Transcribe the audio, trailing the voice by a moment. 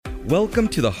Welcome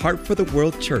to the Heart for the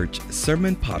World Church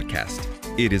Sermon Podcast.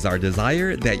 It is our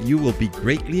desire that you will be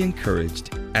greatly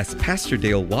encouraged as Pastor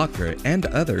Dale Walker and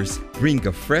others bring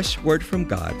a fresh word from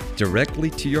God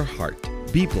directly to your heart.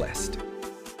 Be blessed.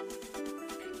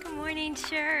 Good morning,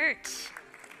 church.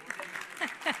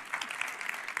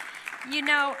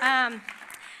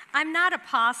 I'm not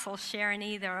Apostle Sharon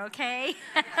either, okay?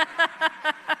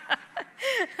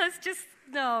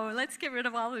 Let's get rid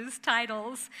of all those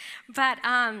titles. But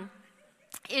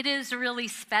it is really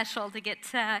special to get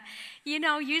to,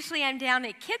 usually I'm down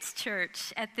at kids'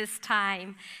 church at this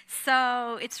time.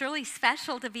 So it's really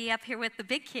special to be up here with the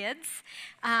big kids.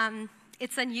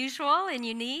 It's unusual and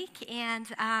unique.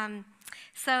 And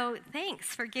so thanks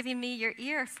for giving me your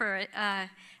ear for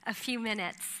a few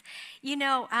minutes.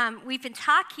 We've been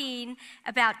talking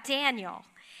about Daniel.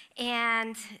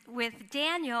 And with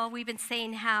Daniel, we've been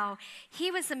saying how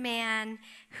he was a man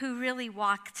who really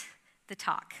walked the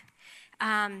talk.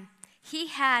 He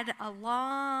had a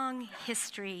long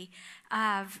history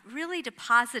of really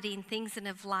depositing things in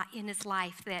his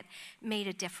life that made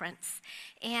a difference.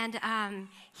 And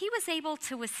he was able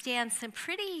to withstand some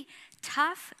pretty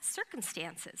tough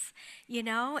circumstances,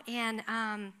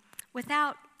 and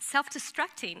without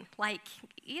self-destructing.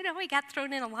 He got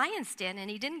thrown in a lion's den and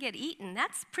he didn't get eaten.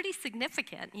 That's pretty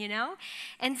significant,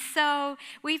 And so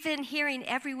we've been hearing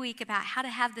every week about how to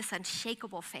have this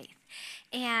unshakable faith.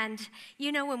 And,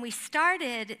 when we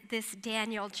started this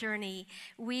Daniel journey,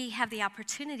 we have the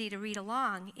opportunity to read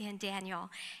along in Daniel.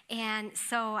 And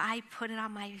so I put it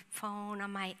on my phone,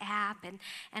 on my app,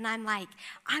 and I'm like,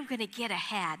 I'm going to get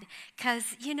ahead because,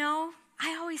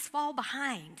 I always fall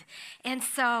behind. And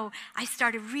so I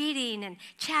started reading and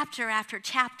chapter after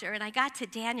chapter, and I got to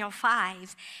Daniel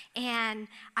 5, and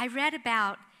I read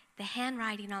about the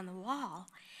handwriting on the wall,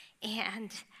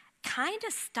 and kind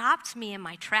of stopped me in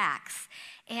my tracks.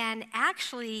 And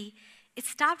actually, it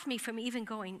stopped me from even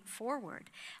going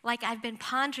forward. I've been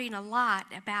pondering a lot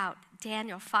about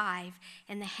Daniel 5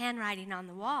 and the handwriting on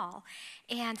the wall.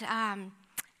 And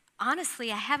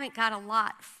honestly, I haven't got a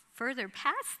lot further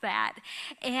past that.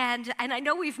 And I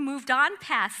know we've moved on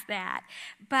past that.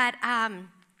 But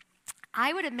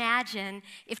I would imagine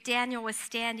if Daniel was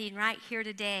standing right here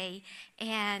today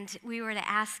and we were to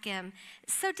ask him,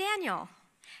 so Daniel,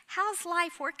 how's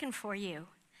life working for you?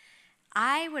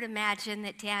 I would imagine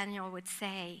that Daniel would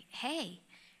say, hey,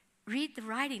 read the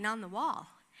writing on the wall.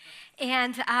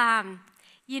 And,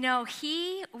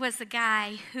 he was a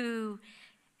guy who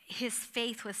his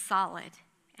faith was solid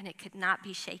and it could not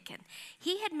be shaken.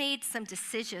 He had made some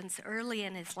decisions early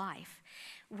in his life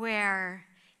where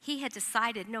he had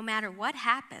decided no matter what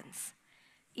happens,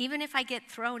 even if I get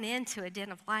thrown into a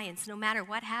den of lions, no matter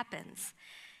what happens,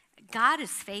 God is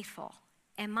faithful.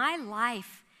 And my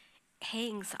life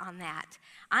hangs on that.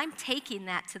 I'm taking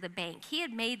that to the bank. He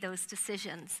had made those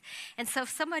decisions. And so if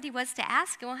somebody was to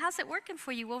ask him, well, how's it working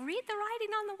for you? Well, read the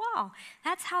writing on the wall.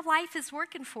 That's how life is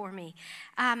working for me.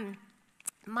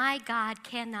 My God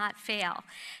cannot fail.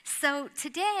 So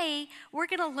today, we're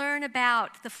going to learn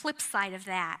about the flip side of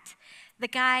that. The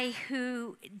guy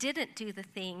who didn't do the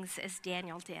things as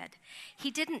Daniel did. He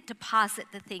didn't deposit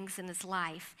the things in his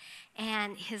life.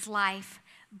 And his life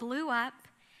blew up.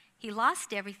 He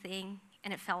lost everything,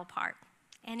 and it fell apart.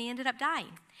 And he ended up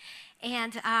dying.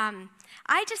 And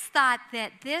I just thought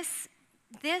that this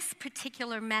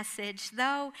particular message,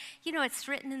 though, it's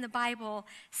written in the Bible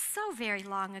so very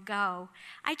long ago,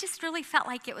 I just really felt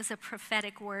like it was a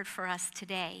prophetic word for us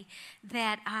today,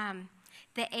 that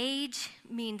the age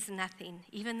means nothing.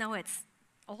 Even though it's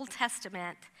Old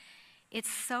Testament,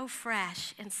 it's so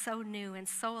fresh and so new and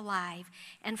so alive,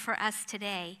 and for us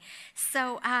today.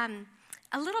 So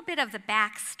a little bit of the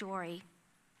backstory,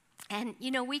 and,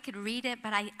 we could read it,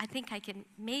 but I think I can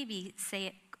maybe say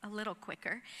it a little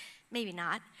quicker. Maybe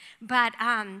not. But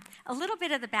a little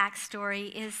bit of the backstory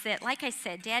is that, like I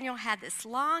said, Daniel had this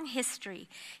long history.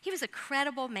 He was a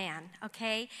credible man,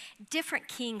 okay? Different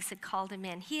kings had called him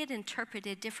in. He had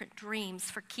interpreted different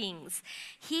dreams for kings.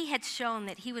 He had shown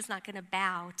that he was not going to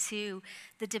bow to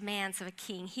the demands of a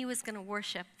king. He was going to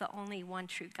worship the only one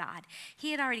true God.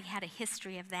 He had already had a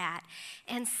history of that.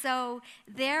 And so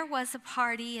there was a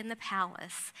party in the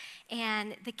palace,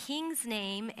 and the king's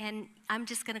name, and I'm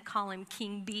just going to call him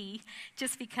King B,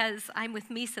 just because I'm with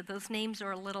Misa, those names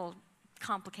are a little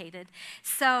complicated.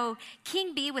 So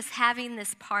King B was having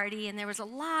this party, and there was a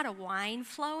lot of wine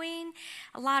flowing,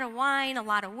 a lot of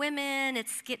women.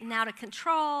 It's getting out of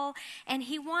control, and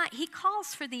he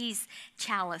calls for these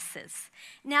chalices.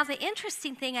 Now, the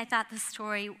interesting thing, I thought the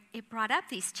story, it brought up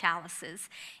these chalices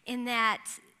in that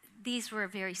these were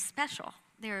very special.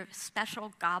 They're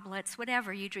special goblets,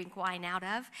 whatever you drink wine out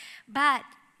of, but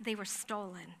they were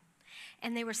stolen.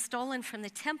 And they were stolen from the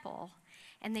temple,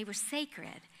 and they were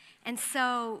sacred. And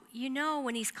so,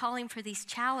 when he's calling for these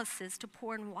chalices to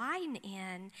pour wine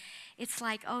in, it's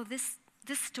like, oh, this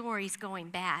story's going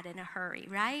bad in a hurry,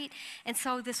 right? And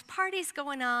so this party's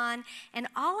going on, and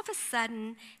all of a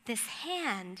sudden, this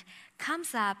hand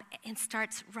comes up and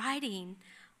starts writing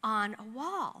on a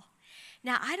wall.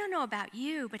 Now, I don't know about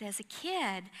you, but as a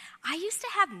kid, I used to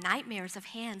have nightmares of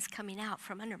hands coming out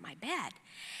from under my bed.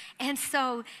 And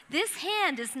so this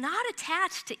hand is not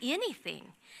attached to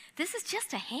anything. This is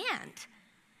just a hand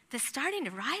that's starting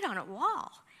to write on a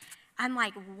wall. I'm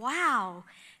like, wow,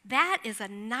 that is a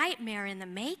nightmare in the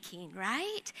making,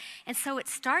 right? And so it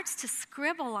starts to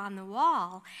scribble on the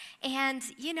wall. And,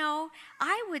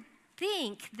 I would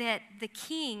think that the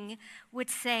king would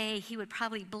say he would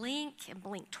probably blink and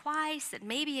blink twice and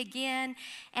maybe again.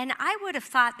 And I would have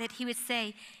thought that he would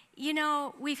say,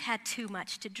 we've had too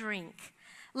much to drink.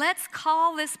 Let's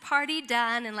call this party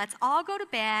done and let's all go to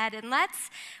bed and let's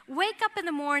wake up in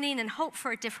the morning and hope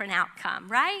for a different outcome,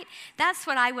 right? That's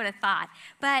what I would have thought.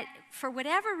 But for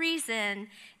whatever reason,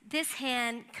 this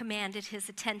hand commanded his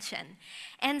attention.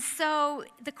 And so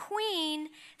the queen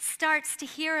starts to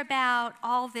hear about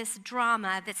all this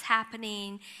drama that's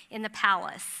happening in the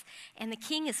palace. And the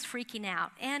king is freaking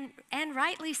out, and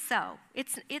rightly so.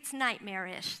 It's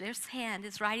nightmarish. This hand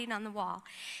is writing on the wall.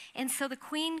 And so the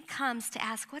queen comes to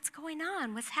ask, what's going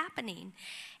on? What's happening?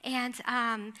 And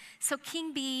so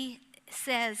King Bee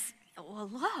says, well,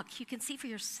 look, you can see for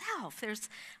yourself. There's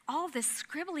all this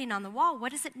scribbling on the wall.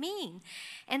 What does it mean?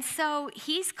 And so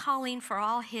he's calling for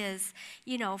all his,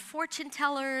 fortune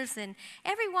tellers and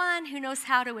everyone who knows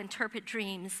how to interpret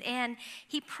dreams. And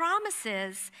he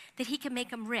promises that he can make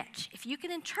them rich. If you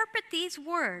can interpret these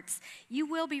words, you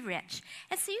will be rich.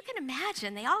 And so you can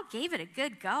imagine they all gave it a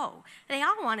good go. They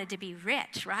all wanted to be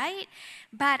rich, right?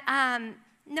 But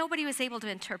nobody was able to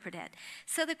interpret it.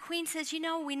 So the queen says,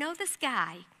 we know this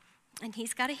guy. And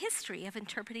he's got a history of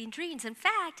interpreting dreams. In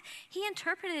fact, he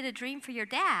interpreted a dream for your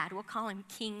dad. We'll call him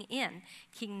King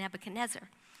Nebuchadnezzar.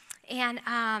 And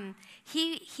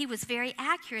he was very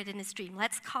accurate in his dream.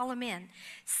 Let's call him in.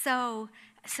 So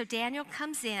Daniel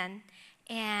comes in,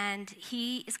 and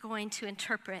he is going to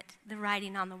interpret the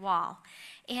writing on the wall.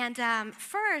 And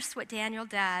first, what Daniel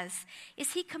does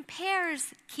is he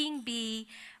compares King Bee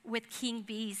with King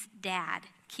Bee's dad,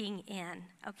 King In,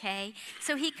 okay?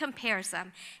 So he compares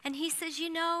them. And he says,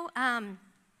 your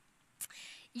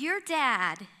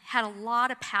dad had a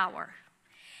lot of power.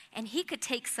 And he could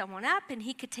take someone up and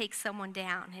he could take someone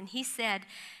down. And he said,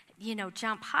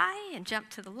 jump high and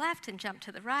jump to the left and jump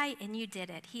to the right, and you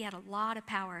did it. He had a lot of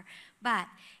power. But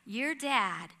your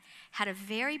dad had a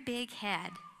very big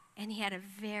head, and he had a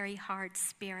very hard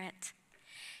spirit.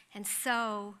 And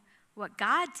so what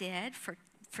God did for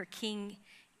King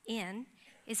In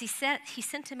is he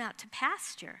sent him out to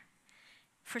pasture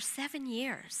for 7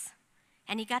 years.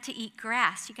 And he got to eat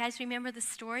grass. You guys remember the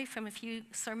story from a few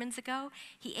sermons ago?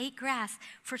 He ate grass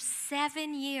for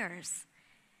 7 years.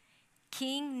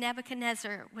 King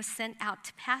Nebuchadnezzar was sent out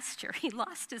to pasture. He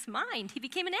lost his mind. He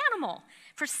became an animal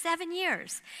for 7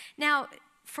 years. Now,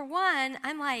 for one,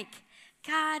 I'm like,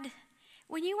 God,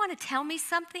 when you want to tell me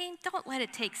something, don't let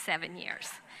it take 7 years.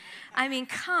 I mean,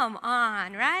 come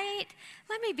on, right?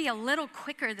 Let me be a little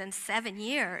quicker than 7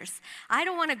 years. I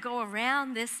don't want to go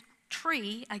around this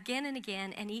tree again and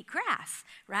again and eat grass,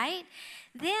 right?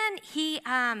 Then he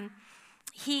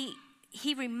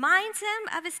reminds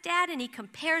him of his dad, and he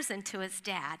compares him to his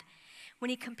dad. When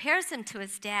he compares him to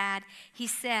his dad, he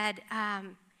said,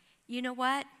 you know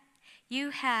what? You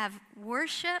have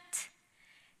worshiped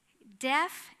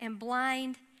deaf and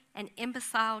blind and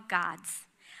imbecile gods.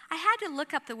 I had to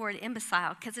look up the word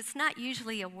imbecile because it's not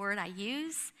usually a word I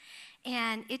use,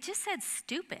 and it just said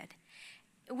stupid,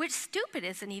 which stupid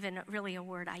isn't even really a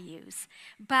word I use.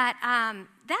 But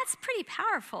that's pretty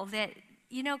powerful that,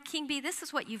 King Bee, this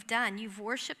is what you've done. You've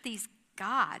worshiped these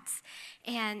gods,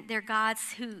 and they're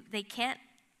gods who they can't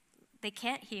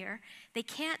hear, they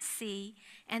can't see,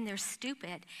 and they're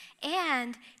stupid.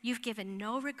 And you've given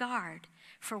no regard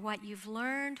for what you've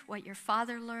learned, what your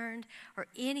father learned, or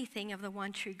anything of the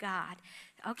one true God.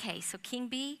 Okay, so King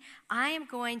Bee, I am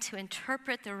going to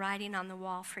interpret the writing on the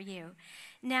wall for you.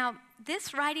 Now,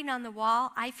 this writing on the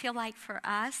wall, I feel like for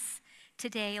us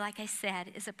today, like I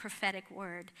said, is a prophetic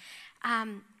word.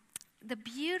 The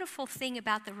beautiful thing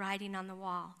about the writing on the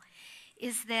wall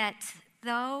is that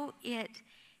though it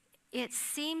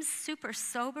seems super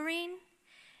sobering,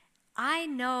 I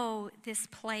know this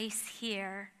place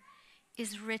here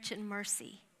is rich in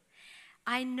mercy.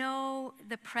 I know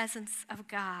the presence of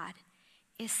God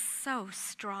is so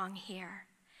strong here.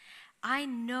 I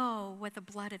know what the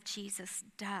blood of Jesus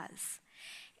does.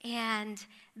 And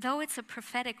though it's a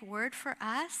prophetic word for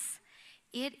us,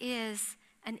 it is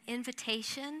an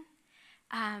invitation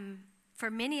for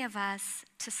many of us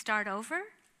to start over,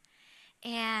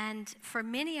 and for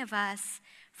many of us,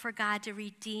 for God to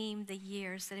redeem the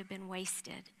years that have been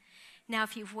wasted. Now,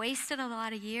 if you've wasted a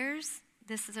lot of years,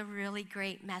 this is a really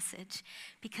great message,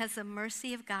 because the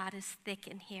mercy of God is thick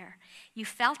in here. You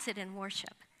felt it in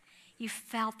worship. You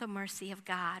felt the mercy of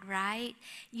God, right?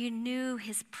 You knew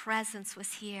his presence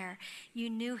was here. You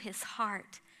knew his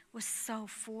heart was so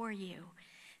for you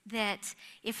that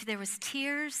if there was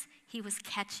tears, he was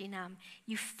catching them.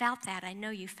 You felt that. I know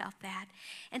you felt that.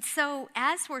 And so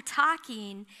as we're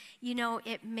talking, you know,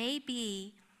 it may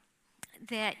be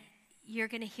that you're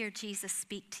going to hear Jesus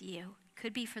speak to you.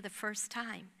 Could be for the first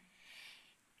time.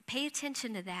 Pay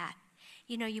attention to that.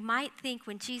 You know, you might think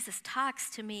when Jesus talks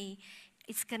to me,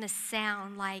 it's going to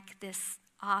sound like this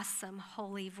awesome,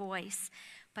 holy voice.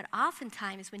 But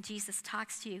oftentimes when Jesus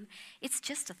talks to you, it's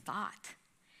just a thought.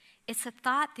 It's a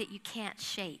thought that you can't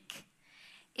shake.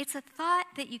 It's a thought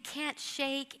that you can't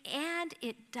shake, and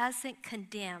it doesn't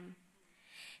condemn,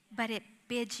 but it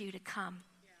bids you to come.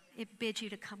 It bids you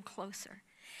to come closer.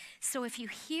 So if you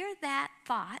hear that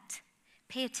thought,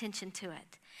 pay attention to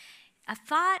it. A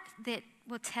thought that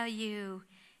will tell you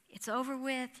it's over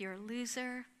with, you're a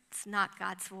loser, it's not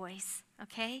God's voice,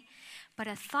 okay? But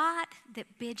a thought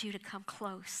that bids you to come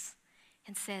close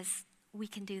and says, we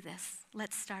can do this.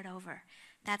 Let's start over.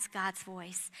 That's God's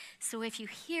voice. So if you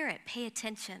hear it, pay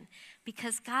attention,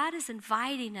 because God is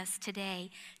inviting us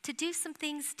today to do some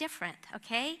things different,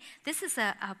 okay? This is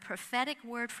a prophetic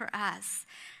word for us.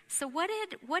 So what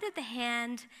did the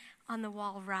hand on the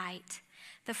wall write?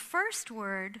 The first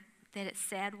word that it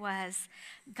said was,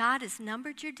 God has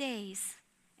numbered your days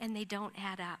and they don't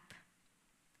add up.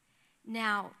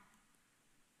 Now,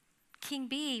 King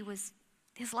B,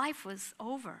 his life was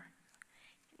over.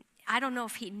 I don't know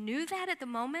if he knew that at the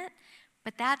moment,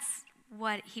 but that's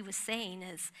what he was saying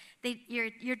is,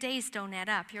 your days don't add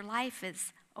up. Your life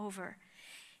is over.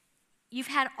 You've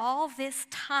had all this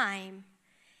time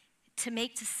to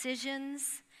make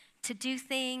decisions, to do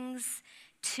things,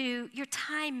 your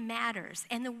time matters,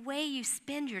 and the way you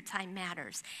spend your time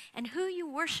matters, and who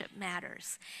you worship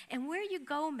matters, and where you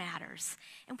go matters,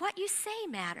 and what you say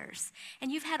matters.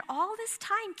 And you've had all this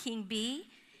time, King B,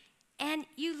 and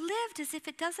you lived as if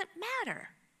it doesn't matter,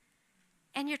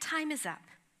 and your time is up.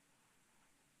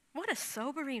 What a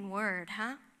sobering word,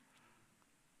 huh?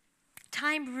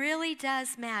 Time really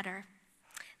does matter.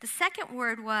 The second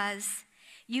word was,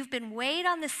 you've been weighed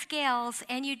on the scales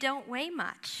and you don't weigh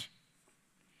much.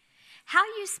 How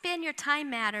you spend your time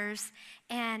matters,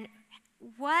 and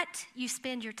what you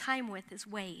spend your time with is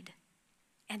weighed,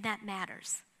 and that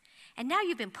matters. And now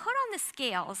you've been put on the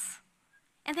scales,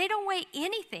 and they don't weigh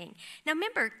anything. Now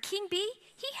remember, King B,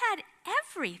 he had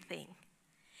everything.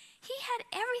 He had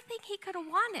everything he could have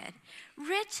wanted.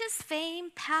 Riches, fame,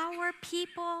 power,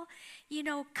 people,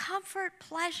 comfort,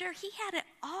 pleasure. He had it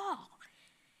all.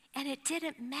 And it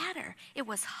didn't matter. It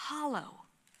was hollow.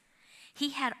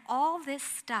 He had all this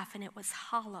stuff, and it was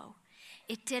hollow.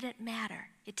 It didn't matter.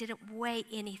 It didn't weigh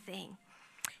anything.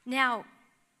 Now,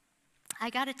 I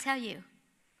got to tell you,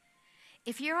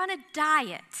 if you're on a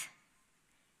diet,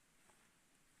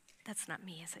 that's not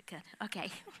me, is it? Good.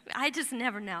 Okay. I just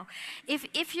never know.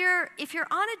 If you're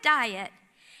on a diet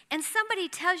and somebody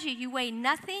tells you weigh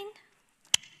nothing,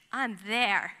 I'm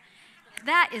there.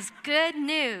 That is good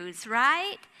news,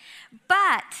 right?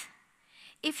 But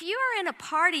if you are in a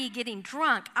party getting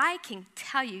drunk, I can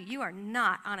tell you are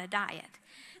not on a diet,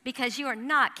 because you are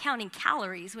not counting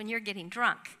calories when you're getting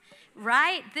drunk,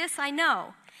 right? This I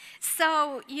know.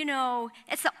 So,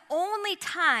 it's the only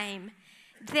time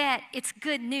that it's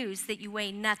good news that you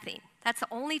weigh nothing. That's the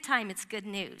only time it's good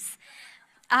news.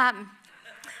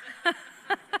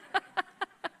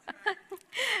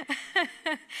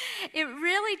 It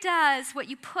really does. What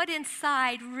you put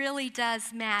inside really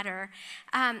does matter.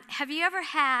 Have you ever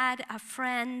had a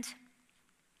friend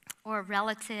or a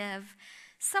relative,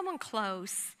 someone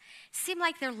close, seemed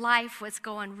like their life was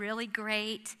going really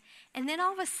great, and then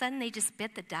all of a sudden they just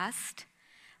bit the dust?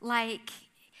 Like,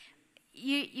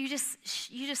 you just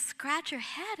scratch your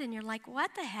head and you're like,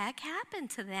 what the heck happened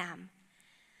to them?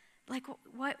 Like,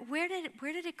 where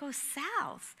did it go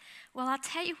south? Well, I'll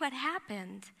tell you what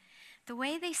happened. The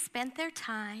way they spent their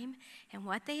time and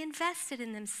what they invested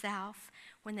in themselves,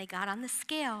 when they got on the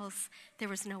scales, there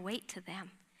was no weight to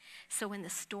them. So when the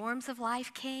storms of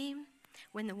life came,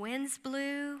 when the winds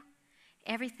blew,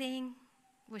 everything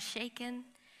was shaken,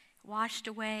 washed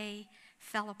away,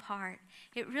 fell apart.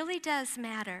 It really does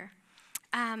matter.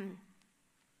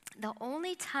 The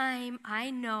only time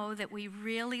I know that we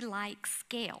really like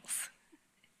scales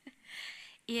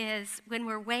is when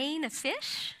we're weighing a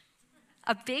fish,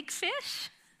 a big fish,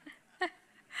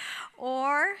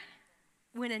 or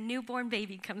when a newborn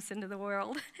baby comes into the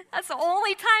world. That's the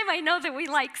only time I know that we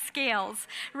like scales,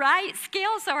 right?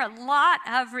 Scales are a lot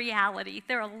of reality.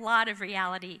 They're a lot of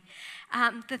reality.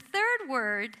 The third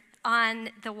word on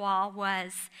the wall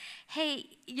was, hey,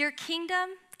 your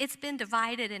kingdom, it's been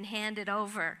divided and handed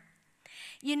over.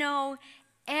 You know,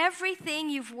 everything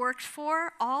you've worked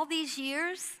for all these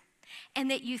years and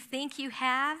that you think you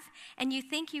have, and you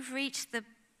think you've reached the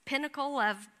pinnacle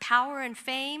of power and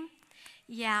fame,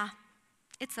 yeah,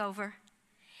 it's over.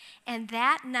 And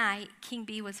that night, King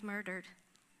B was murdered.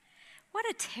 What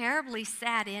a terribly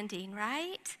sad ending,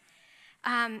 right?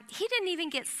 He didn't even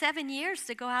get 7 years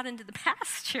to go out into the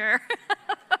pasture.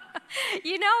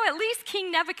 You know, at least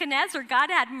King Nebuchadnezzar, God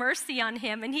had mercy on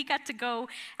him, and he got to go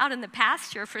out in the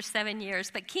pasture for 7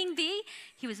 years. But King B,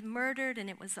 he was murdered, and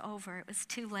it was over. It was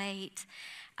too late.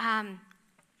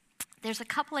 There's a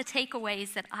couple of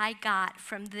takeaways that I got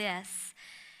from this,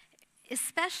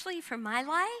 especially for my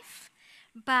life,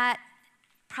 but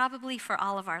probably for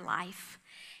all of our life.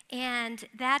 And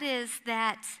that is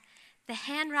that the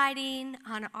handwriting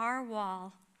on our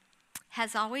wall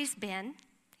has always been,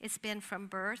 it's been from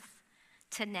birth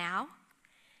to now.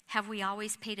 Have we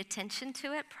always paid attention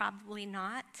to it? Probably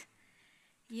not,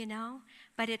 you know,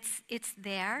 but it's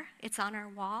there, it's on our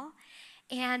wall.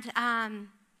 And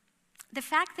the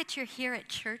fact that you're here at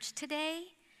church today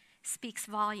speaks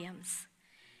volumes.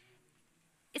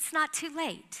 It's not too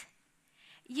late.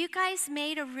 You guys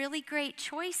made a really great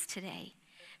choice today.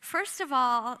 First of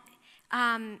all,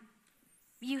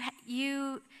 you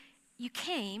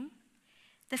came.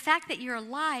 The fact that you're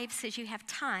alive says you have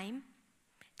time.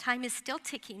 Time is still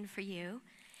ticking for you.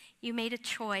 You made a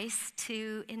choice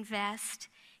to invest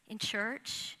in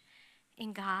church,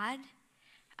 in God.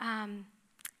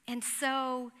 And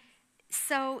so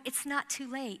it's not too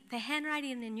late. The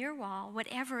handwriting in your wall,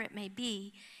 whatever it may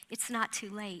be, it's not too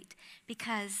late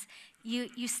because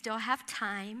you still have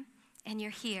time and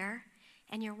you're here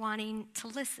and you're wanting to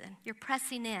listen. You're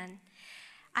pressing in.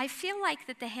 I feel like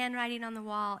that the handwriting on the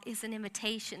wall is an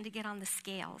invitation to get on the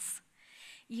scales.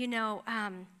 You know,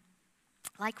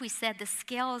 like we said, the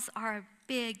scales are a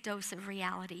big dose of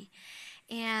reality.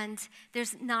 And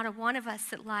there's not a one of us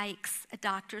that likes a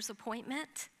doctor's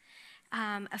appointment,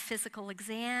 a physical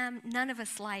exam. None of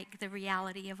us like the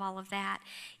reality of all of that.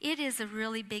 It is a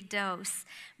really big dose.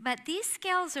 But these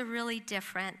scales are really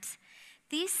different.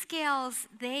 These scales,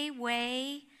 they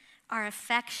weigh our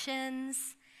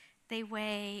affections, they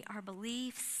weigh our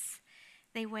beliefs,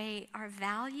 they weigh our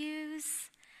values,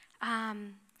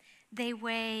 they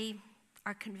weigh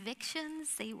our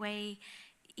convictions, they weigh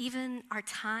even our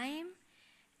time,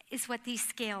 is what these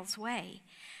scales weigh.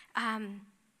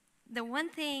 The one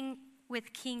thing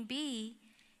with King B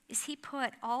is he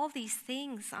put all these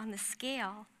things on the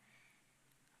scale,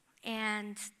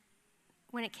 and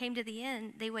when it came to the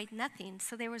end, they weighed nothing,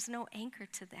 so there was no anchor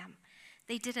to them.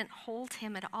 They didn't hold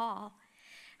him at all.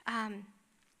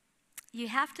 You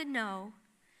have to know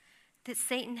that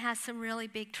Satan has some really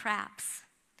big traps.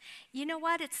 You know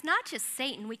what? It's not just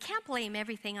Satan. We can't blame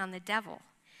everything on the devil.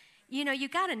 You know, you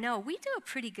got to know, we do a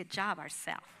pretty good job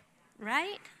ourselves,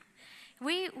 right?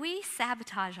 We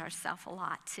sabotage ourselves a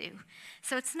lot, too.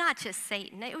 So it's not just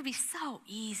Satan. It would be so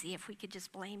easy if we could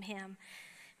just blame him.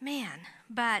 Man,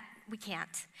 but we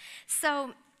can't.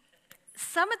 So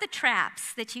some of the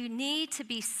traps that you need to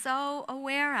be so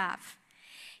aware of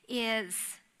is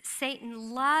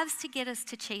Satan loves to get us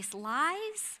to chase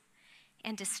lies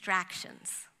and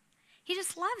distractions. He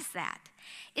just loves that,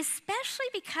 especially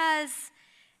because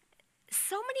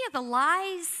so many of the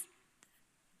lies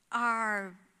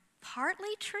are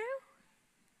partly true,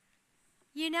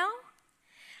 you know?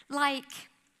 Like,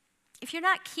 if you're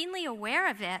not keenly aware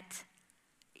of it,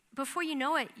 before you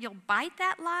know it, you'll bite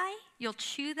that lie, you'll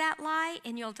chew that lie,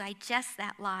 and you'll digest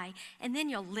that lie, and then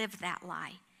you'll live that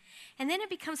lie. And then it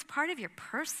becomes part of your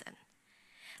person.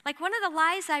 Like one of the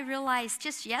lies I realized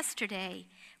just yesterday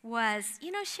was,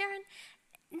 you know, Sharon,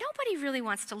 nobody really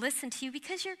wants to listen to you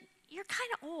because you're kind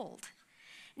of old.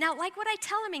 Now, like what I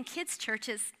tell them in kids'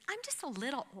 churches, I'm just a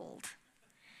little old.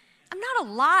 I'm not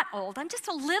a lot old, I'm just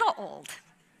a little old.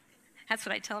 That's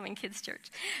what I tell them in kids'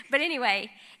 church. But anyway,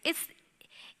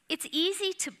 it's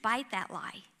easy to bite that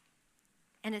lie,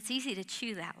 and it's easy to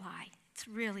chew that lie. It's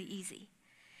really easy.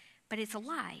 But it's a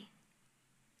lie.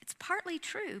 It's partly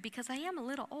true because I am a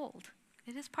little old.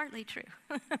 It is partly true.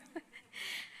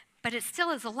 But it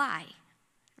still is a lie,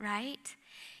 right?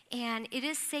 And it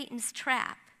is Satan's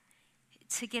trap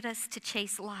to get us to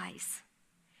chase lies.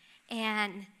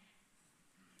 And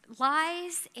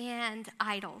lies and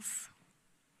idols.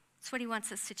 That's what he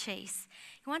wants us to chase.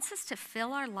 He wants us to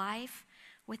fill our life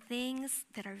with things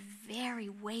that are very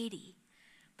weighty,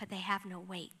 but they have no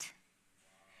weight.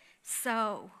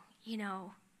 So,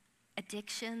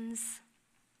 addictions,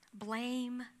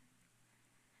 blame,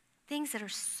 things that are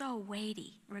so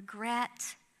weighty,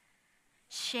 regret,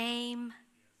 shame.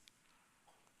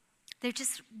 They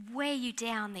just weigh you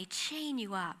down. They chain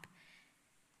you up.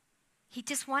 He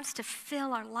just wants to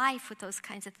fill our life with those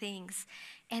kinds of things.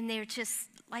 And they're just,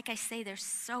 like I say, they're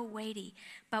so weighty.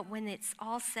 But when it's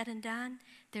all said and done,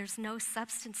 there's no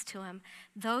substance to them.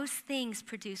 Those things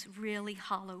produce really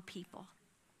hollow people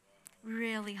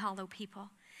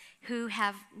who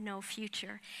have no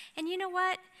future. And you know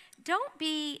what? Don't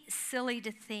be silly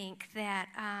to think that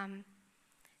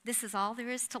this is all there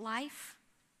is to life.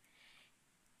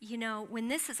 When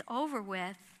this is over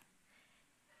with,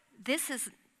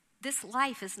 this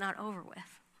life is not over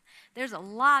with. There's a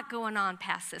lot going on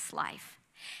past this life.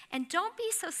 And don't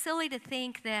be so silly to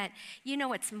think that,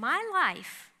 it's my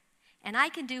life and I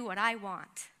can do what I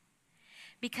want.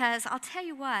 Because I'll tell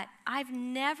you what, I've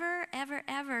never, ever,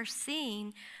 ever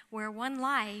seen where one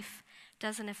life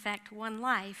doesn't affect one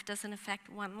life, doesn't affect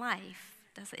one life.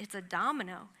 It's a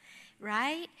domino,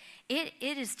 right? It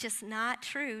is just not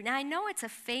true. Now, I know it's a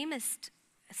famous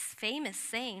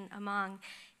saying among,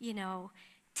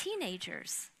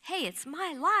 teenagers. Hey, it's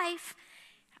my life.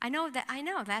 I know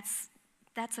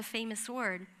that's a famous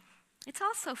word. It's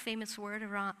also a famous word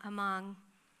among,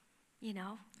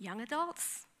 young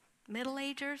adults,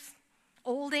 middle-agers,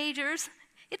 old-agers.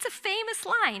 It's a famous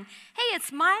line. Hey,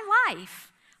 it's my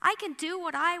life. I can do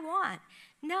what I want.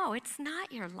 No, it's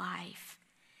not your life.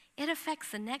 It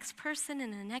affects the next person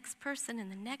and the next person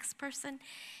and the next person.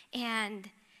 And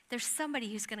there's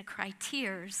somebody who's going to cry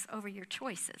tears over your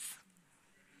choices,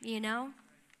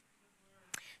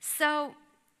 So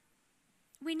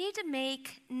we need to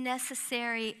make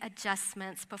necessary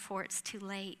adjustments before it's too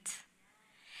late.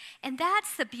 And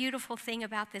that's the beautiful thing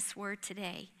about this word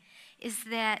today, is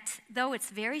that though it's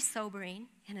very sobering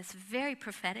and it's very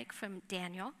prophetic from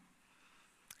Daniel,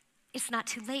 it's not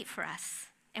too late for us.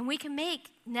 And we can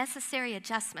make necessary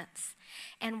adjustments.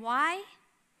 And why?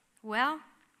 Well,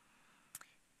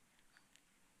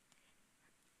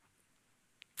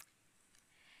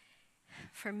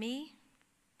 for me,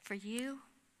 for you,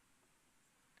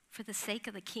 for the sake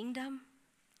of the kingdom.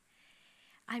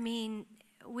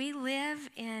 We live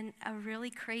in a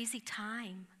really crazy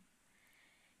time.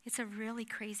 It's a really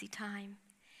crazy time.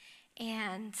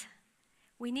 And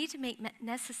we need to make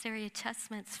necessary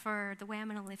adjustments for the way I'm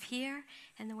going to live here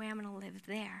and the way I'm going to live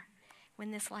there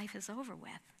when this life is over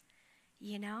with,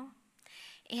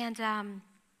 And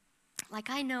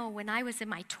I know when I was in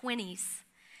my 20s,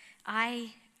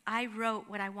 I wrote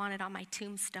what I wanted on my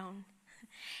tombstone.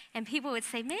 And people would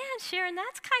say, man, Sharon,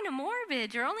 that's kind of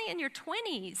morbid. You're only in your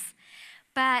 20s.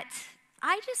 But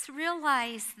I just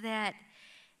realized that,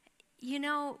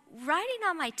 writing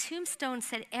on my tombstone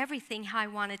said everything how I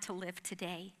wanted to live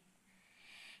today.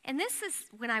 And this is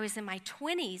when I was in my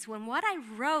 20s, when what I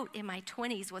wrote in my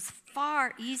 20s was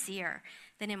far easier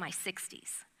than in my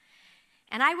 60s.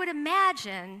 And I would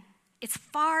imagine it's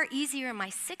far easier in my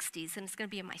 60s than it's going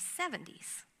to be in my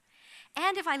 70s.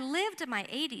 And if I lived in my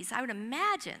 80s, I would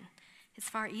imagine it's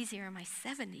far easier in my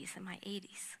 70s than my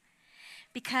 80s.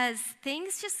 Because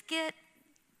things just get,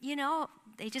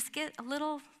 they just get a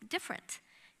little different,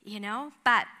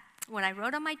 But what I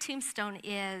wrote on my tombstone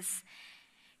is,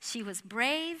 she was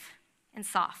brave and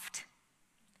soft.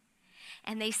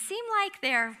 And they seem like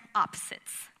they're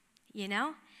opposites,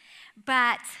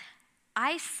 But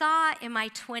I saw in my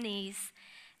 20s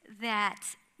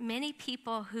that many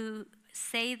people who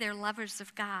say they're lovers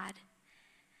of God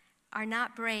are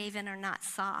not brave and are not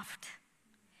soft.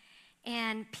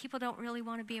 And people don't really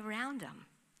want to be around them,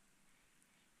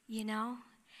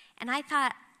 And I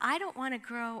thought, I don't want to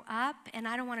grow up and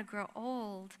I don't want to grow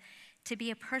old to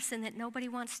be a person that nobody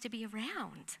wants to be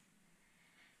around.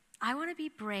 I want to be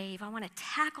brave. I want to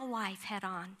tackle life head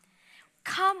on.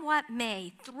 Come what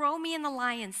may, throw me in the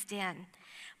lion's den.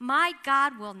 My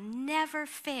God will never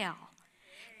fail.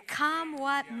 Come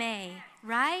what may,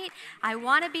 right? I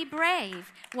want to be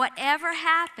brave. Whatever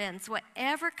happens,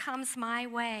 whatever comes my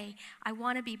way, I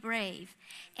want to be brave.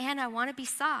 And I want to be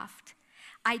soft.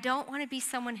 I don't want to be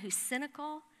someone who's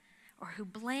cynical or who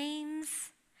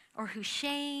blames or who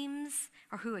shames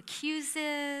or who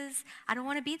accuses. I don't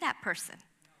want to be that person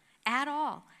at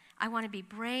all. I want to be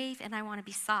brave, and I want to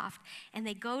be soft. And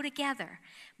they go together.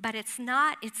 But it's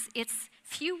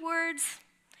few words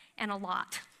and a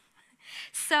lot.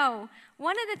 So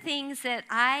one of the things that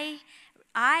I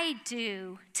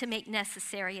do to make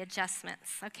necessary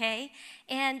adjustments, okay?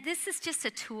 And this is just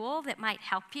a tool that might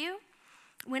help you.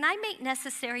 When I make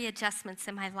necessary adjustments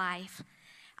in my life,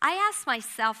 I ask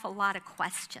myself a lot of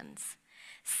questions.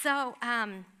 So,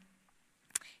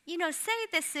 say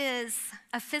this is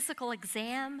a physical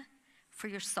exam for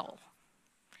your soul.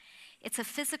 It's a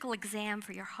physical exam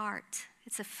for your heart.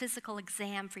 It's a physical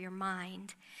exam for your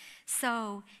mind.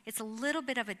 So it's a little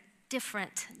bit of a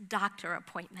different doctor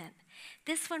appointment.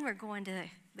 This one, we're going to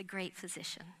the great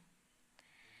physician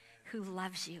who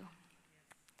loves you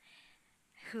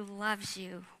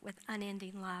with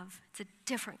unending love. It's a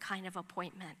different kind of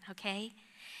appointment, okay?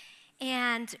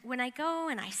 And when I go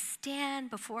and I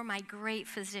stand before my great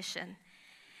physician,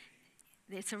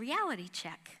 it's a reality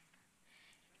check.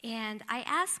 And I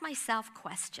ask myself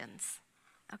questions,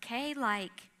 okay?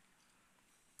 Like,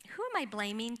 who am I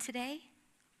blaming today?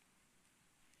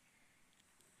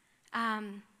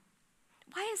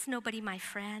 Why is nobody my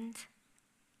friend?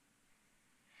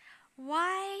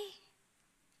 Why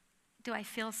do I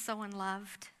feel so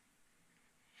unloved?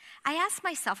 I ask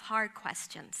myself hard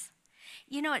questions.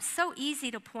 It's so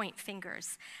easy to point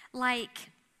fingers.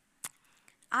 Like,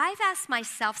 I've asked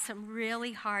myself some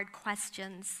really hard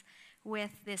questions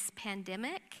with this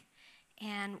pandemic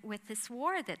and with this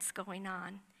war that's going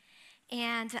on.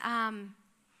 And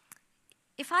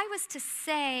if I was to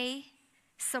say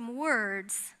some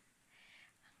words,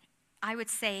 I would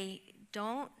say,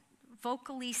 don't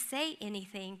vocally say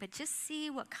anything, but just see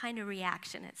what kind of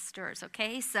reaction it stirs,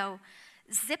 okay? So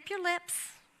zip your lips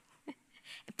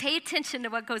and pay attention to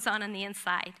what goes on the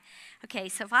inside. Okay,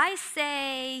 so if I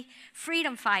say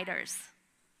freedom fighters,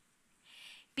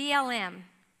 BLM,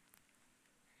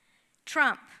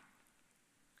 Trump,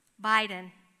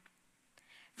 Biden,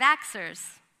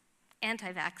 vaxxers,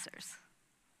 anti-vaxxers,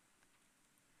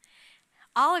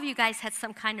 all of you guys had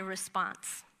some kind of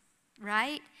response,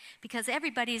 right? Because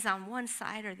everybody's on one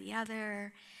side or the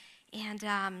other. And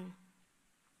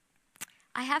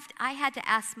I had to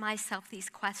ask myself these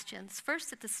questions.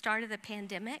 First, at the start of the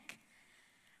pandemic,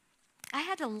 I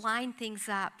had to line things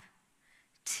up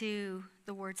to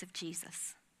the words of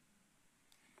Jesus.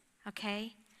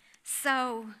 Okay?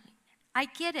 So I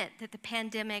get it that the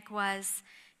pandemic was,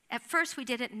 at first we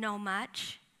didn't know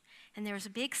much, and there was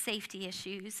big safety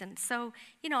issues, and so,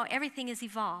 everything has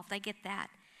evolved. I get that.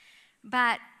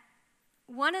 But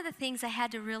one of the things I had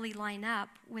to really line up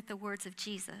with the words of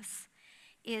Jesus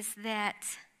is that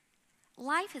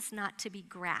life is not to be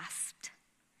grasped.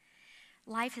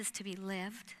 Life is to be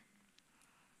lived.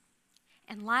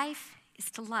 And life is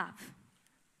to love.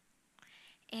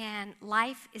 And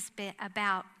life is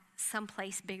about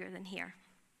someplace bigger than here.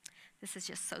 This is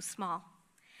just so small.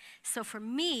 So for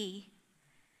me,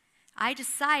 I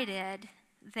decided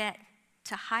that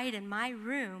to hide in my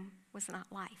room was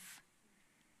not life.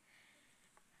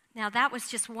 Now, that was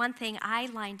just one thing I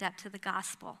lined up to the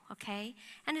gospel, okay?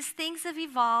 And as things have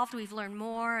evolved, we've learned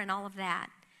more and all of that.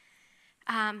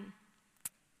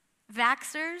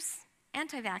 Vaxxers,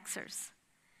 anti-vaxxers.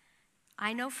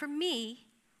 I know for me,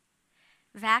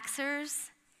 vaxxers,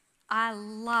 I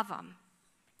love them.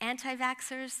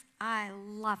 Anti-vaxxers, I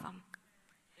love them.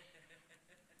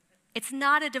 It's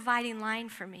not a dividing line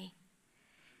for me,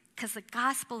 because the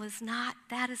gospel is not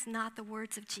the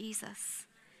words of Jesus.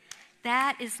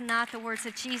 That is not the words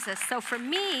of Jesus. So for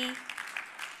me,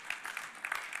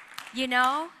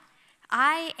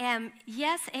 I am,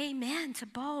 yes, amen to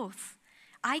both.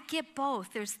 I get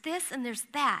both. There's this and there's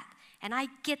that, and I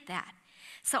get that.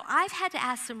 So I've had to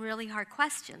ask some really hard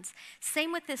questions.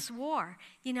 Same with this war,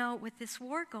 with this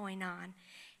war going on.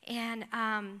 And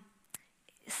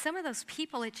some of those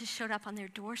people, it just showed up on their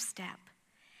doorstep.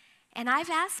 And I've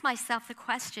asked myself the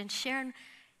question, Sharon,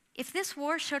 if this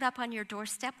war showed up on your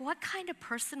doorstep, what kind of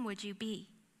person would you be?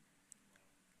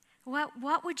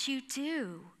 What would you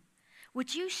do?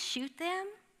 Would you shoot them?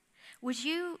 Would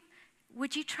you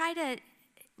try to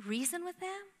reason with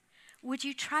them? Would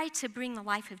you try to bring the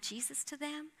life of Jesus to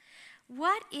them?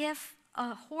 What if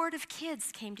a horde of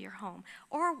kids came to your home?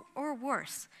 Or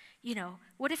worse,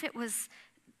 what if it was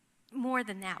more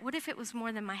than that? What if it was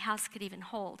more than my house could even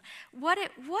hold? What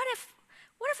if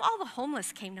all the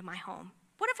homeless came to my home?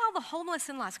 What if all the homeless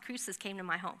in Las Cruces came to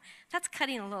my home? That's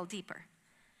cutting a little deeper.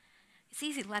 It's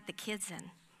easy to let the kids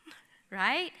in,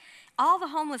 right? All the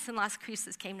homeless in Las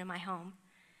Cruces came to my home.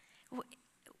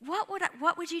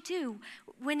 What would you do?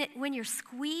 When you're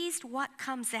squeezed, what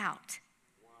comes out?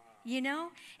 Wow. you know?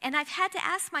 And I've had to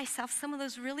ask myself some of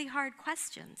those really hard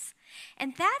questions.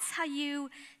 And that's how you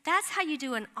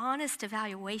do an honest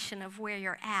evaluation of where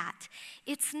you're at.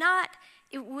 It's not,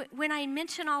 when I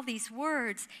mention all these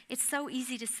words, it's so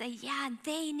easy to say, yeah, and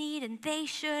they need, and they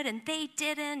should, and they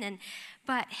didn't.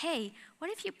 But hey, what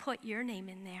if you put your name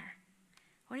in there?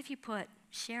 What if you put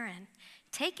Sharon?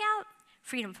 Take out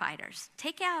freedom fighters.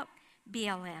 Take out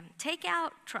BLM. Take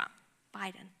out Trump,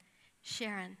 Biden,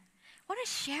 Sharon. What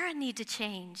does Sharon need to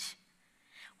change?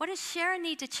 What does Sharon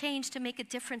need to change to make a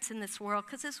difference in this world?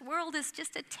 Because this world is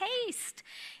just a taste.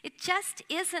 It just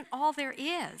isn't all there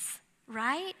is,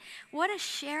 right? What does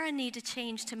Sharon need to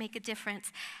change to make a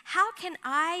difference? How can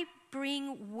I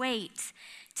bring weight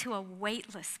to a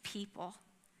weightless people?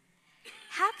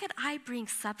 How could I bring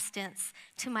substance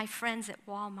to my friends at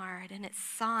Walmart and at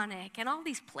Sonic and all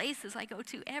these places I go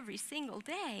to every single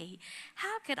day?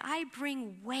 How could I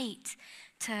bring weight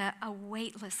to a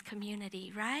weightless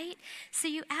community, right? So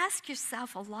you ask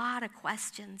yourself a lot of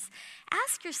questions.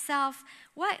 Ask yourself,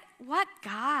 what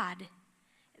God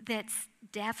that's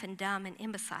deaf and dumb and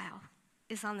imbecile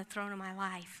is on the throne of my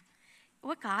life?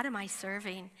 What God am I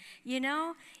serving? You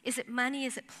know, is it money?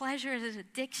 Is it pleasure? Is it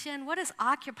addiction? What has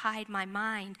occupied my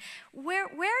mind? Where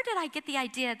did I get the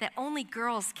idea that only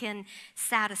girls can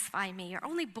satisfy me, or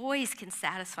only boys can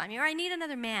satisfy me, or I need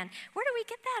another man? Where do we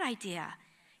get that idea?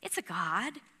 It's a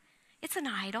God. It's an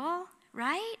idol,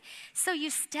 right? So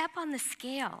you step on the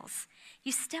scales.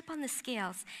 You step on the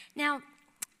scales. Now,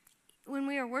 when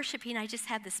we were worshiping, I just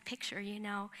had this picture, you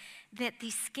know, that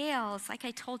these scales, like I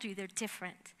told you, they're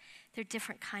different. They're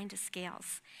different kind of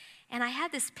scales. And I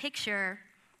had this picture.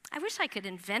 I wish I could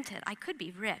invent it. I could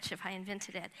be rich if I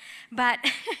invented it. But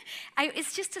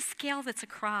it's just a scale that's a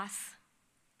cross.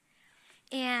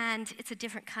 And it's a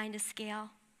different kind of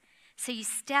scale. So you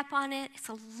step on it. It's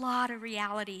a lot of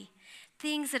reality.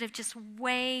 Things that have just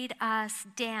weighed us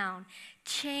down,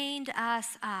 chained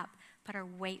us up, but are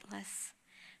weightless.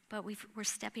 But we're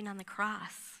stepping on the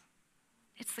cross.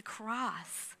 It's the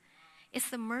cross. It's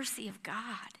the mercy of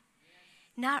God.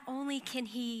 Not only can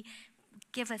he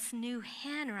give us new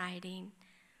handwriting,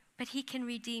 but he can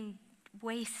redeem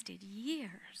wasted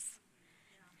years.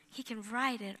 He can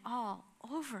write it all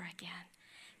over again.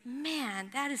 Man,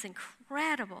 that is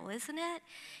incredible, isn't it?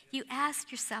 You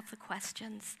ask yourself the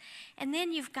questions. And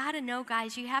then you've got to know,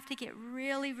 guys, you have to get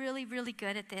really, really, really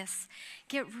good at this.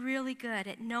 Get really good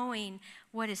at knowing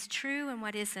what is true and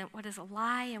what isn't, what is a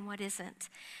lie and what isn't.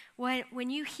 When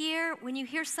you hear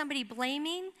somebody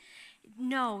blaming,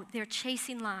 no, they're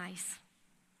chasing lies.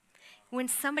 When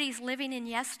somebody's living in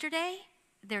yesterday,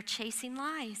 they're chasing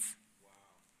lies.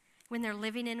 When they're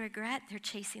living in regret, they're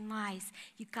chasing lies.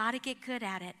 You got to get good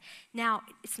at it. Now,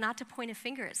 it's not to point a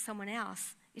finger at someone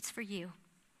else. It's for you.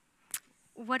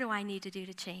 What do I need to do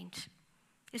to change?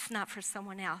 It's not for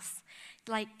someone else.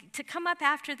 Like, to come up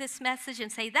after this message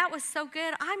and say, that was so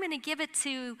good, I'm going to give it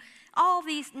to all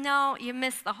these. No, you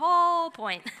missed the whole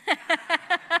point.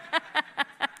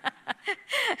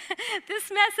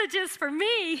 This message is for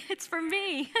me. It's for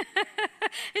me.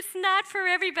 It's not for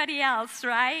everybody else,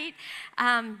 right?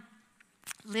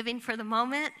 Living for the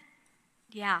moment,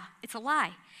 yeah, it's a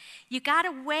lie. You got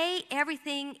to weigh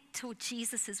everything to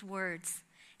Jesus' words.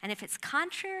 And if it's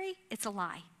contrary, it's a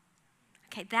lie.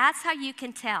 Okay, that's how you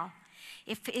can tell.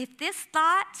 If this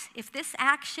thought, if this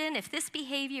action, if this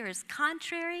behavior is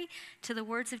contrary to the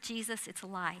words of Jesus, it's a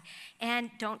lie. And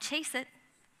don't chase it,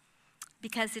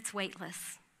 because it's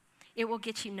weightless. It will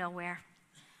get you nowhere.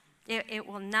 It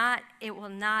will not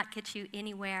get you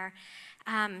anywhere.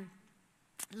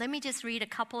 Let me just read a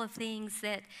couple of things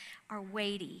that are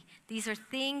weighty. These are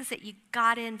things that you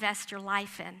got to invest your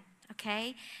life in,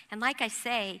 okay? And like I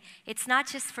say, it's not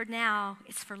just for now,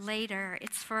 it's for later.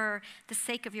 It's for the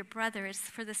sake of your brother. It's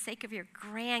for the sake of your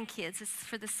grandkids. It's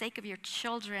for the sake of your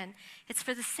children. It's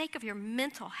for the sake of your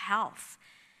mental health.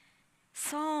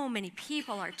 So many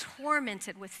people are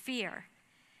tormented with fear.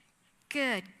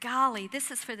 Good golly,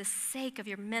 this is for the sake of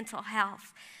your mental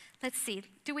health. Let's see,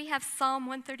 do we have Psalm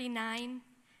 139?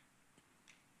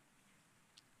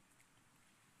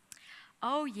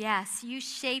 Oh yes, you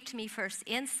shaped me first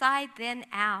inside, then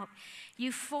out.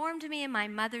 You formed me in my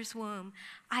mother's womb.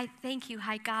 I thank you,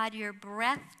 high God, you're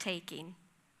breathtaking.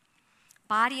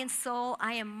 Body and soul,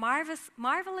 I am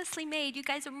marvelously made. You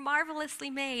guys are marvelously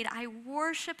made. I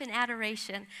worship in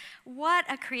adoration. What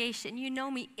a creation. You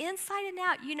know me inside and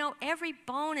out. You know every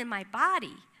bone in my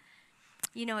body.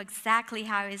 You know exactly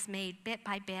how I was made bit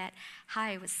by bit, how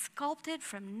I was sculpted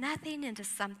from nothing into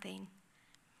something.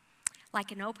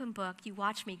 Like an open book, you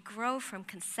watched me grow from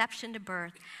conception to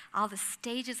birth. All the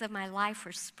stages of my life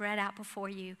were spread out before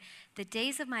you. The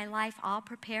days of my life all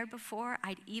prepared before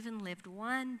I'd even lived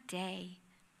one day.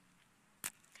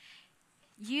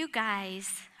 You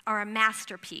guys are a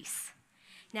masterpiece.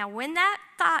 Now, when that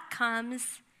thought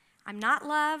comes, I'm not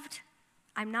loved,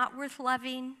 I'm not worth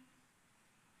loving,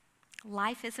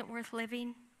 life isn't worth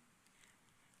living,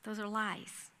 those are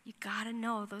lies. You gotta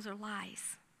know those are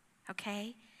lies,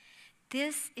 okay?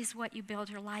 This is what you build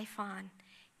your life on.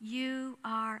 You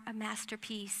are a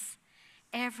masterpiece,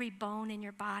 every bone in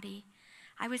your body.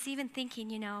 I was even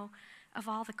thinking, of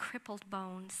all the crippled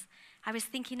bones. I was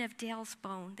thinking of Dale's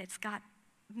bone that's got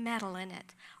metal in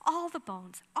it. All the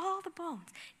bones.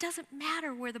 Doesn't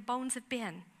matter where the bones have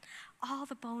been. All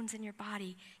the bones in your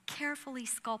body, carefully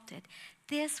sculpted.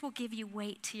 This will give you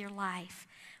weight to your life.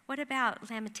 What about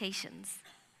Lamentations?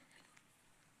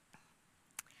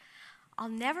 I'll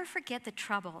never forget the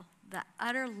trouble, the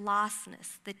utter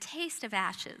lostness, the taste of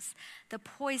ashes, the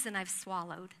poison I've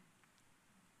swallowed.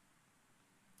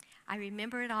 I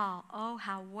remember it all. Oh,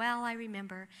 how well I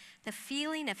remember the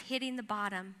feeling of hitting the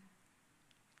bottom.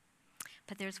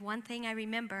 But there's one thing I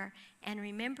remember, and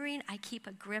remembering I keep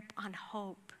a grip on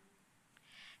hope.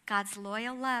 God's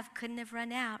loyal love couldn't have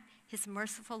run out. His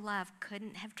merciful love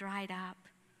couldn't have dried up.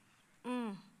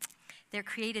 They're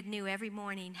created new every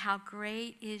morning. How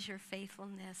great is your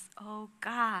faithfulness, oh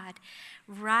God,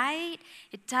 right?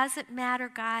 It doesn't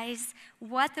matter, guys,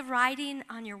 what the writing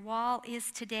on your wall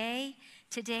is today.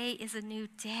 Today is a new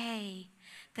day.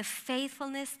 The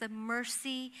faithfulness, the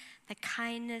mercy, the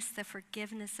kindness, the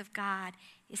forgiveness of God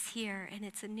is here, and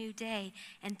it's a new day.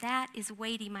 And that is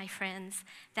weighty, my friends.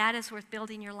 That is worth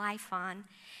building your life on.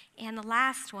 And the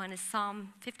last one is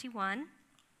Psalm 51.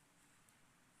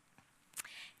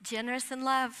 Generous in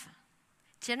love,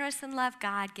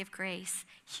 God, give grace.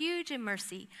 Huge in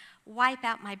mercy, wipe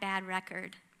out my bad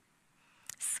record.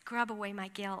 Scrub away my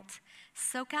guilt.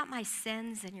 Soak out my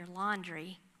sins in your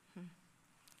laundry.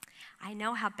 I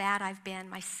know how bad I've been.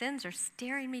 My sins are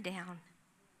staring me down.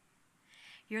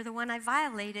 You're the one I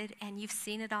violated, and you've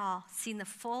seen it all, seen the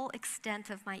full extent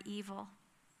of my evil.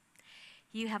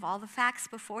 You have all the facts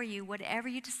before you. Whatever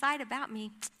you decide about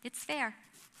me, it's fair.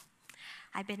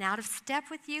 I've been out of step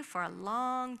with you for a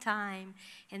long time,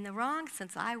 in the wrong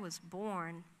since I was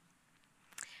born.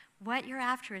 What you're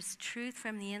after is truth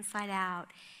from the inside out.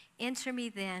 Enter me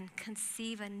then,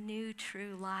 conceive a new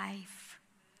true life.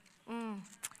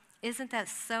 Isn't that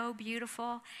so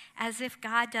beautiful? As if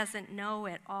God doesn't know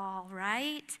it all,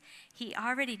 right? He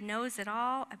already knows it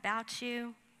all about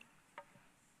you.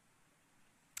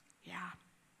 Yeah.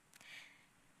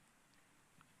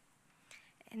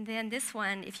 And then this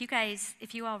one, if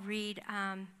you all read,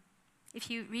 if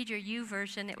you read your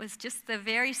YouVersion, it was just the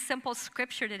very simple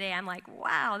scripture today. I'm like,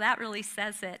 wow, that really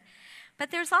says it.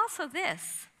 But there's also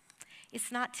this.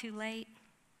 It's not too late.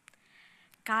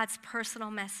 God's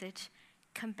personal message.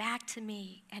 Come back to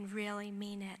me and really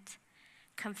mean it.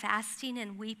 Come fasting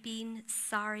and weeping,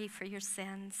 sorry for your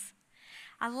sins.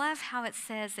 I love how it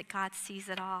says that God sees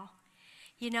it all.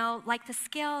 Like the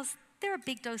scales, they're a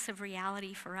big dose of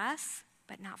reality for us,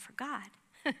 but not for God,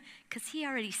 because he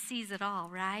already sees it all,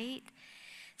 right?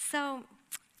 So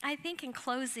I think in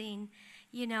closing,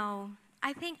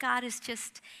 I think God is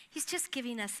he's just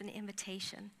giving us an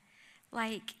invitation.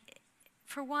 Like,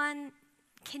 for one,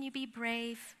 can you be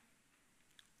brave?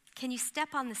 Can you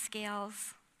step on the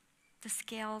scales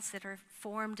that are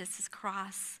formed as his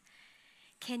cross?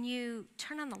 Can you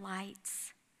turn on the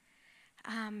lights?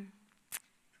 Can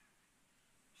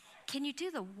you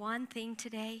do the one thing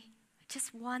today?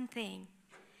 Just one thing.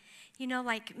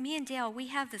 Like me and Dale, we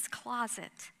have this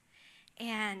closet,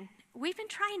 and we've been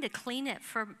trying to clean it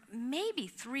for maybe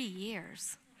 3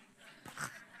 years.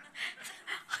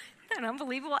 Isn't that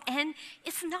unbelievable? And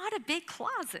it's not a big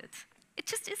closet. It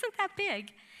just isn't that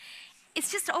big. It's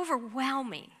just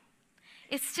overwhelming.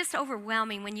 It's just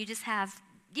overwhelming when you just have,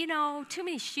 too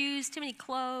many shoes, too many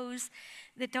clothes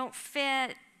that don't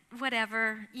fit,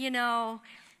 whatever,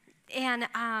 And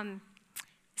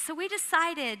so we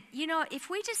decided, if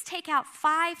we just take out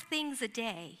 5 things a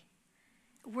day,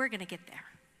 we're going to get there.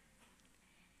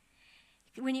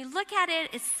 When you look at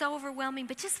it, it's so overwhelming,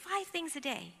 but just 5 things a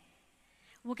day,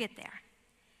 we'll get there.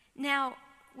 Now,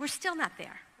 we're still not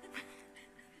there,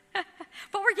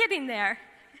 but we're getting there.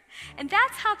 And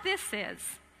that's how this is.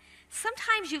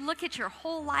 Sometimes you look at your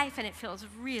whole life and it feels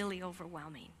really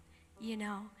overwhelming,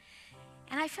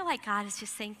 And I feel like God is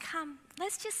just saying, come,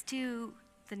 let's just do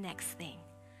the next thing.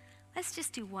 Let's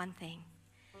just do one thing.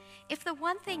 If the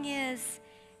one thing is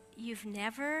you've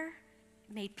never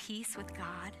made peace with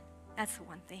God, that's the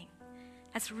one thing.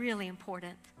 That's really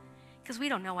important because we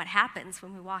don't know what happens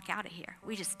when we walk out of here.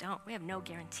 We just don't. We have no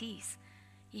guarantees,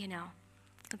 you know.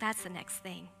 But that's the next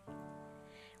thing.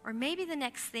 Or maybe the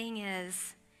next thing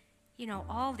is, you know,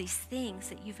 all these things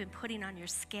that you've been putting on your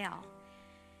scale.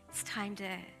 It's time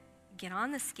to get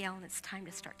on the scale and it's time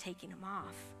to start taking them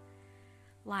off.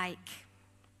 Like,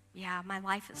 yeah, my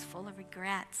life is full of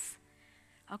regrets.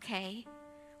 Okay,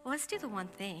 well, let's do the one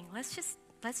thing. Let's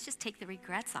just take the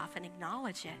regrets off and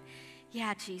acknowledge it.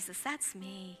 Yeah, Jesus, that's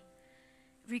me.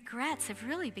 Regrets have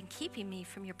really been keeping me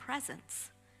from your presence.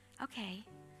 Okay,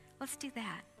 let's do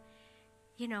that.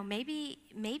 You know, maybe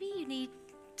you need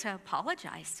to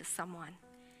apologize to someone.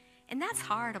 And that's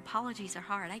hard. Apologies are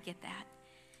hard. I get that.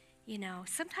 You know,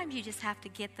 sometimes you just have to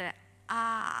get the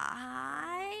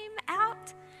I'm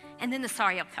out, and then the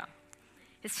sorry will come.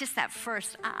 It's just that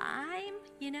first I'm,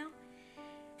 you know.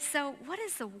 So what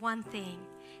is the one thing?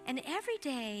 And every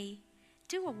day,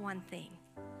 do a one thing.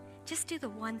 Just do the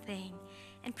one thing.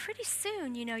 And pretty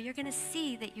soon, you know, you're going to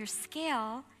see that your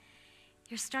scale,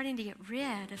 you're starting to get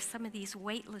rid of some of these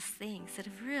weightless things that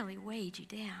have really weighed you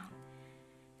down.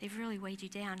 They've really weighed you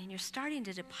down. And you're starting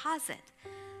to deposit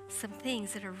some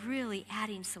things that are really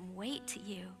adding some weight to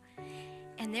you.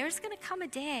 And there's going to come a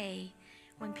day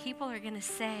when people are going to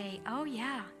say, oh,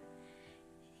 yeah,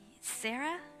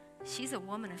 Sarah, she's a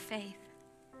woman of faith.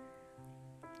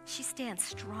 She stands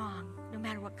strong no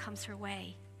matter what comes her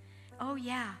way. Oh,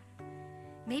 yeah,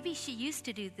 maybe she used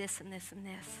to do this and this and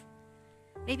this.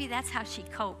 Maybe that's how she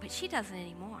coped, but she doesn't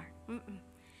anymore.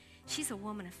 She's a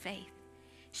woman of faith.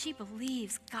 She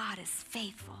believes God is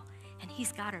faithful and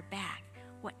he's got her back,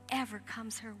 whatever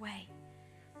comes her way.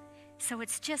 So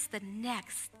it's just the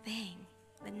next thing.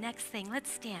 The next thing. Let's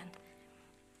stand.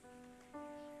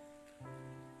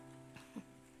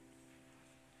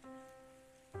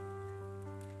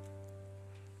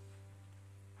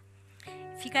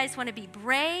 If you guys want to be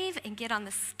brave and get on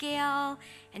the scale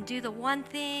and do the one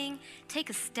thing, take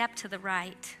a step to the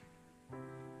right.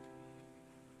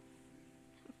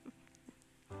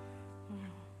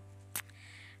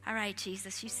 All right,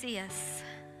 Jesus, you see us.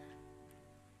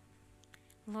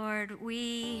 Lord,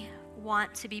 we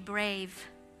want to be brave.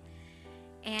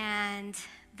 And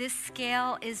this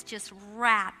scale is just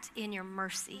wrapped in your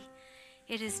mercy.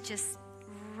 It is just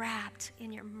wrapped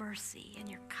in your mercy and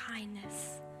your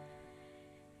kindness.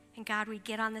 And God, we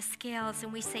get on the scales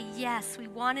and we say, yes, we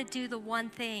want to do the one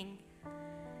thing.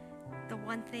 The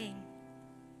one thing.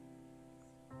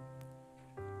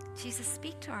 Jesus,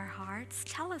 speak to our hearts.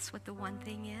 Tell us what the one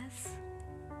thing is.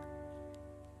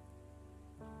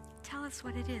 Tell us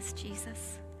what it is,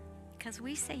 Jesus, because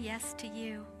we say yes to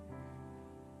you.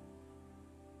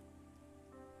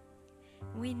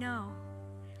 We know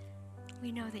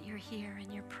that you're here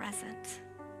and you're present.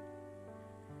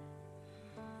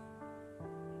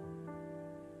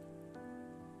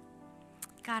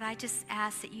 God, I just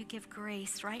ask that you give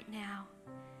grace right now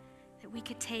that we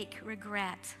could take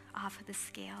regret off of the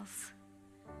scales.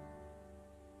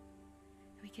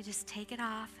 We could just take it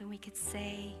off and we could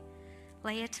say,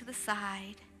 lay it to the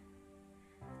side,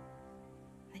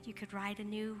 that you could write a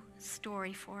new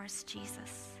story for us,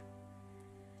 Jesus.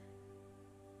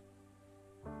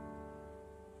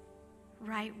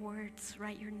 Write words,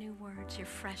 write your new words, your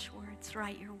fresh words,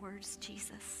 write your words,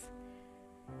 Jesus.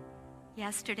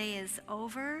 Yesterday is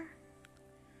over.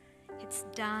 It's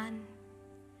done.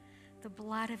 The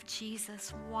blood of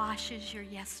Jesus washes your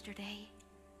yesterday.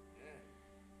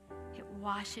 It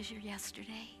washes your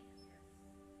yesterday.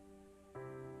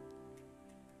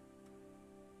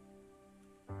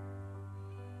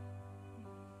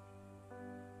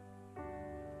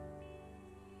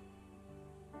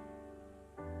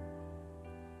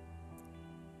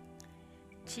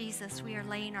 Jesus, we are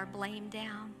laying our blame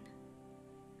down,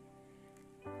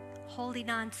 holding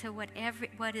on to what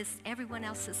is everyone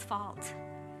else's fault.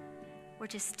 We're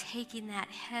just taking that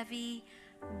heavy,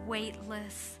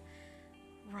 weightless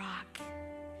rock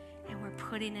and we're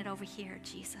putting it over here,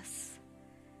 Jesus.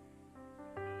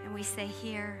 And we say,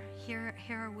 here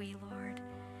are we, Lord.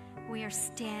 We are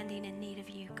standing in need of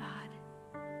you,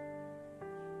 God.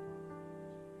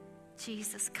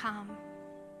 Jesus, come.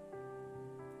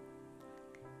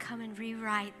 Come and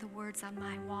rewrite the words on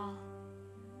my wall.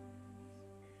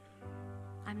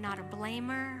 I'm not a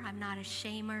blamer. I'm not a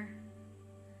shamer.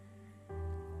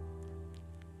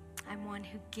 I'm one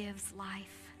who gives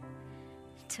life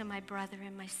to my brother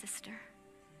and my sister.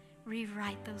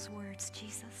 Rewrite those words,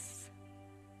 Jesus.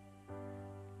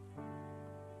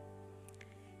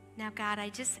 Now, God, I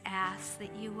just ask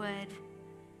that you would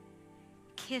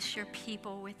kiss your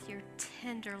people with your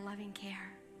tender, loving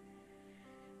care,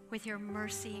 with your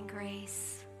mercy and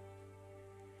grace.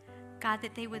 God,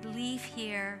 that they would leave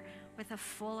here with a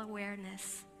full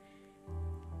awareness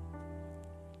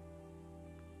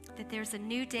that there's a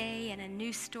new day and a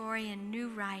new story and new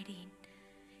writing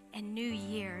and new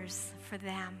years for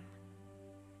them.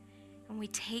 And we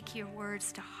take your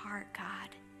words to heart, God.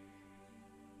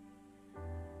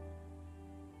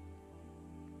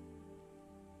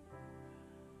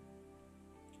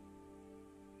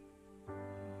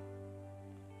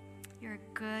 You're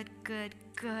a good, good,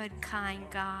 good, kind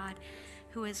God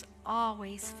who is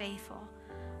always faithful.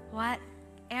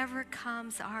 Whatever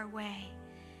comes our way,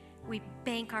 we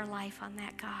bank our life on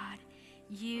that, God.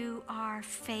 You are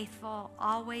faithful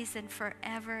always and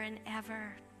forever and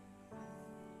ever.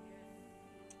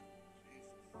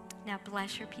 Now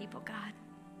bless your people, God.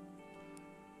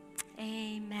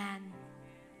 Amen.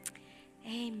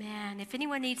 Amen. If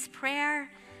anyone needs prayer,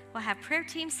 we'll have prayer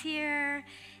teams here.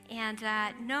 And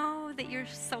know that you're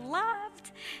so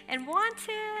loved and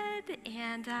wanted.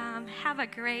 And have a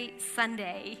great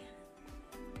Sunday.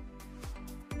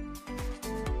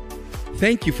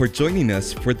 Thank you for joining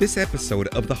us for this episode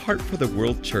of the Heart for the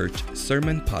World Church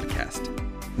Sermon Podcast.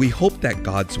 We hope that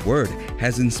God's Word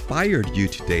has inspired you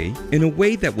today in a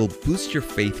way that will boost your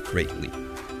faith greatly.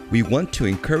 We want to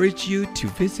encourage you to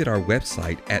visit our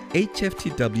website at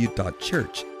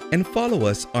hftw.church and follow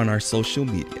us on our social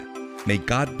media. May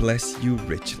God bless you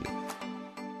richly.